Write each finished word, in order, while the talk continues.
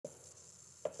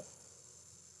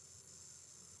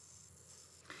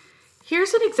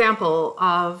Here's an example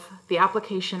of the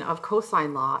application of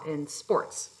cosine law in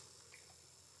sports.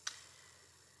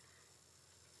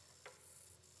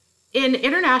 In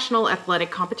international athletic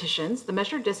competitions, the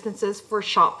measured distances for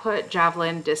shot put,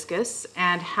 javelin, discus,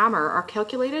 and hammer are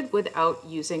calculated without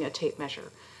using a tape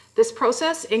measure. This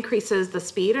process increases the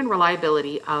speed and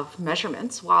reliability of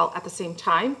measurements while at the same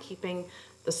time keeping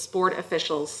the sport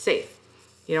officials safe.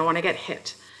 You don't want to get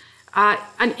hit.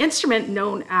 An instrument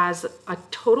known as a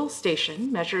total station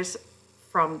measures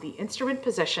from the instrument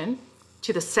position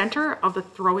to the center of the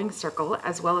throwing circle,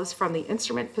 as well as from the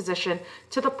instrument position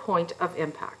to the point of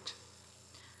impact.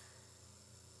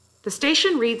 The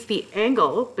station reads the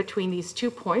angle between these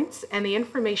 2 points, and the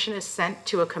information is sent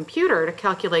to a computer to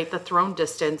calculate the thrown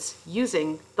distance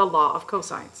using the law of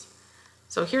cosines.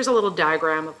 So here's a little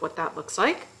diagram of what that looks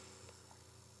like.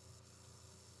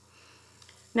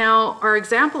 Now, our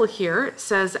example here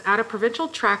says at a provincial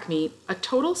track meet, a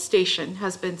total station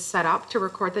has been set up to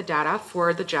record the data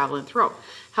for the javelin throw.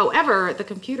 However, the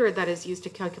computer that is used to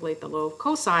calculate the law of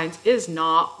cosines is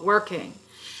not working,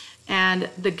 and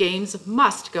the games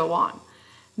must go on.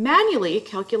 Manually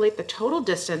calculate the total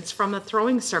distance from the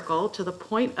throwing circle to the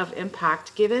point of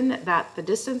impact, given that the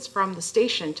distance from the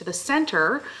station to the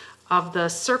center of the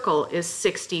circle is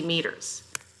 60 meters.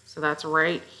 So that's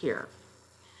right here.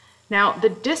 Now, the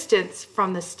distance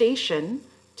from the station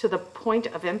to the point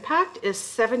of impact is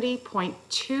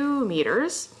 70.2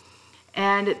 meters,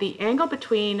 and the angle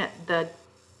between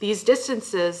these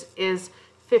distances is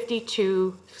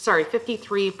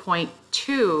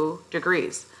 53.2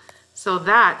 degrees. So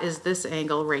that is this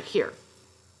angle right here.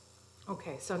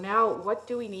 Okay, so now what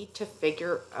do we need to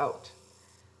figure out?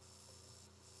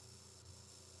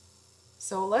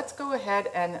 So let's go ahead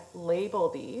and label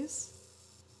these.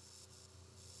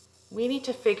 We need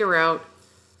to figure out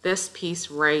this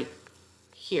piece right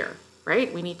here,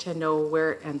 right? We need to know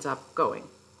where it ends up going.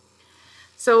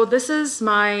 So this is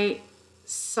my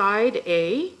side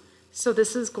A. So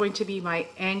this is going to be my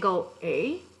angle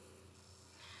A.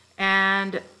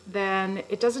 And then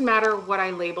it doesn't matter what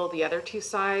I label the other two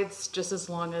sides, just as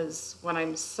long as when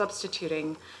I'm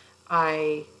substituting,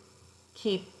 I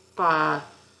keep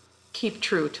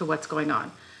true to what's going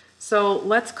on. So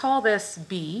let's call this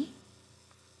B,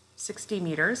 60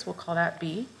 meters, we'll call that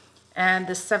B. And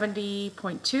the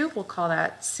 70.2, we'll call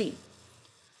that C.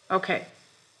 Okay,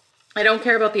 I don't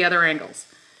care about the other angles.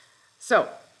 So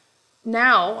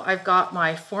now I've got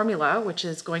my formula, which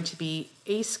is going to be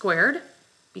a squared,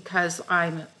 because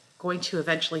I'm going to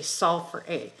eventually solve for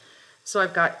a. So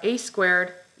I've got a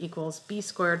squared equals b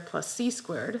squared plus c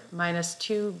squared minus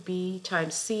 2b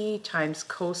times c times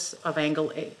cos of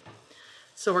angle A.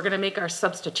 So we're going to make our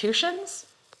substitutions,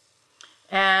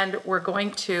 and we're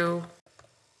going to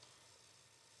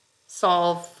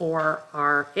solve for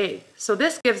our a. So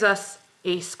this gives us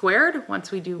a squared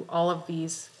once we do all of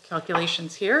these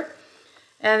calculations here.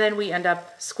 And then we end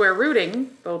up square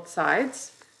rooting both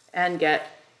sides and get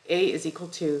A is equal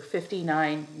to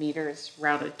 59 meters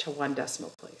rounded to 1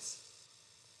 decimal place.